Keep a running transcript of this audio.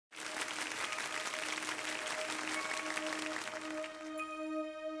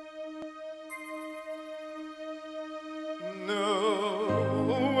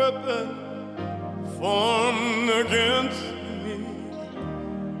weapon formed against me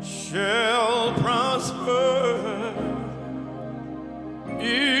shall prosper.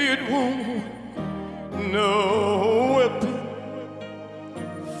 It won't. No weapon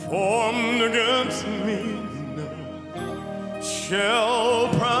formed against me shall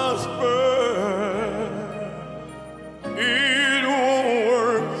prosper. It won't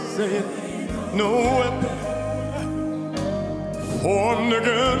work. Say it. No weapon formed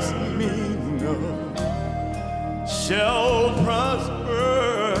against me shall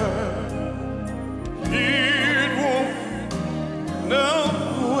prosper. It won't. No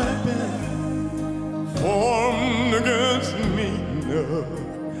weapon formed against me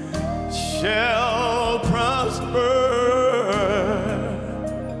shall prosper.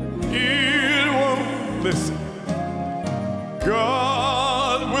 It won't. Listen.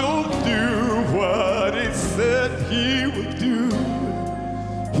 God will do what He said He would do.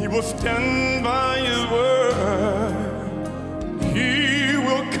 He will stand by His word. He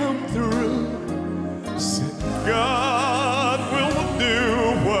will come through. Said God will do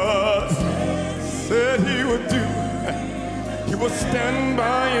what He said He would do. He will stand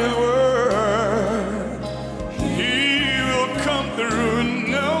by His word. He will come through.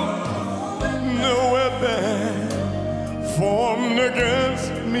 No weapon formed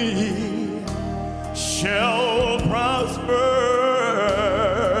against me shall prosper.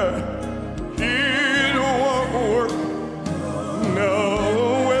 It won't work. No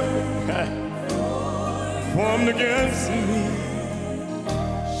weapon formed against me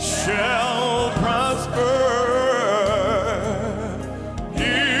shall prosper.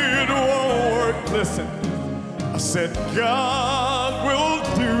 It won't work. Listen, I said God will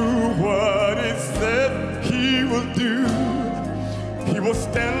do what He said He will do. He will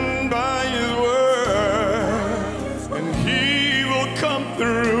stand by His word, and He will come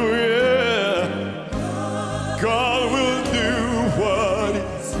through, yeah. God will do what He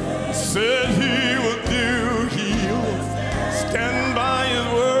said He will do. He will stand by His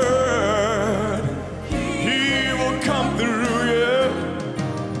word. He will come through, yeah.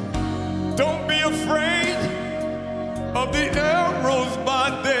 Don't be afraid of the arrows by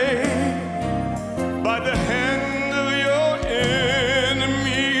day, by the hand of your enemy.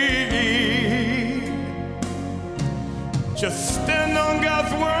 Just stand on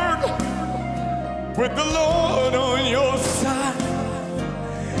God's word with the Lord on your side,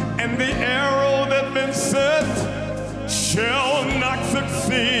 and the arrow that's been set shall not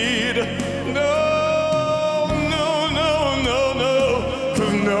succeed. No, no, no, no, no,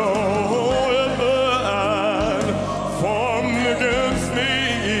 'cause no weapon formed against me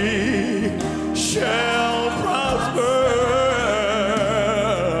shall prosper.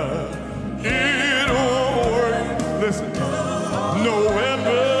 It won't work. Listen, no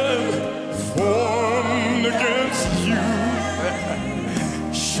weapon formed against you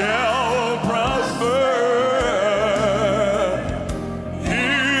shall prosper.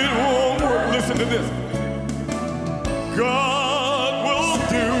 It won't work. Listen to this. God will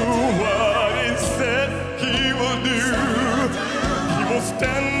do what He said He will do. He will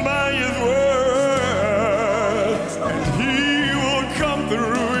stand by His word, and He will come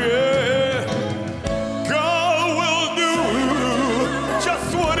through, yeah. God will do just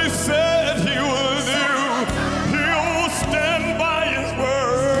what He said He will do. He will stand by His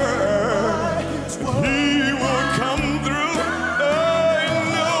word. He will come through. Hey,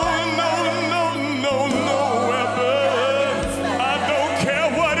 no, no, no, no, no weapon. I don't care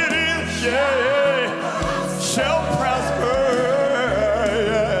what it is, yeah, shall prosper.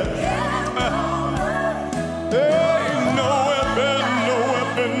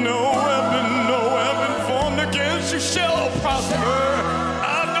 Shall prosper.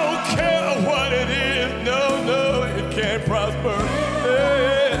 I don't care what it is. No, no, it can't prosper.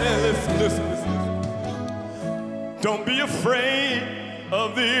 Hey, listen. Don't be afraid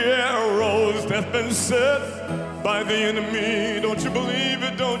of the arrows that's been set by the enemy. Don't you believe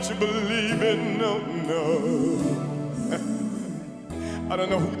it? Don't you believe it? No, no. I don't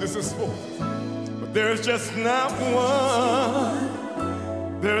know who this is for, but there's just not one.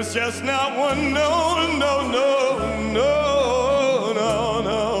 There's just not one, no, no, no, no, no,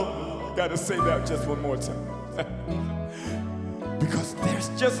 no. Gotta say that just one more time. Because there's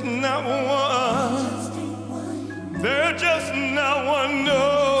just not one. There's just not one, no,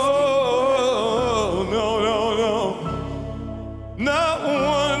 no, no, no. Not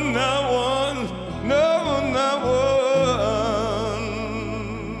one, not one, no, not one.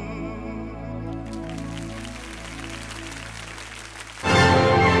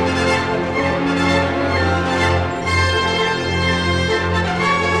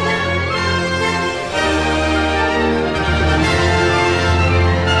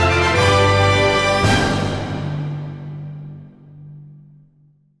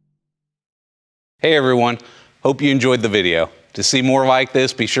 Hey everyone, hope you enjoyed the video. To see more like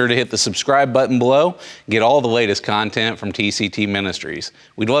this, be sure to hit the subscribe button below, get all the latest content from TCT Ministries.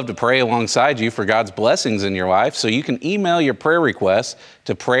 We'd love to pray alongside you for God's blessings in your life, so you can email your prayer requests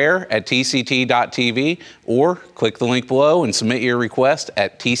to prayer@tct.tv or click the link below and submit your request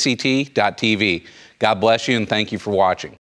at tct.tv. God bless you and thank you for watching.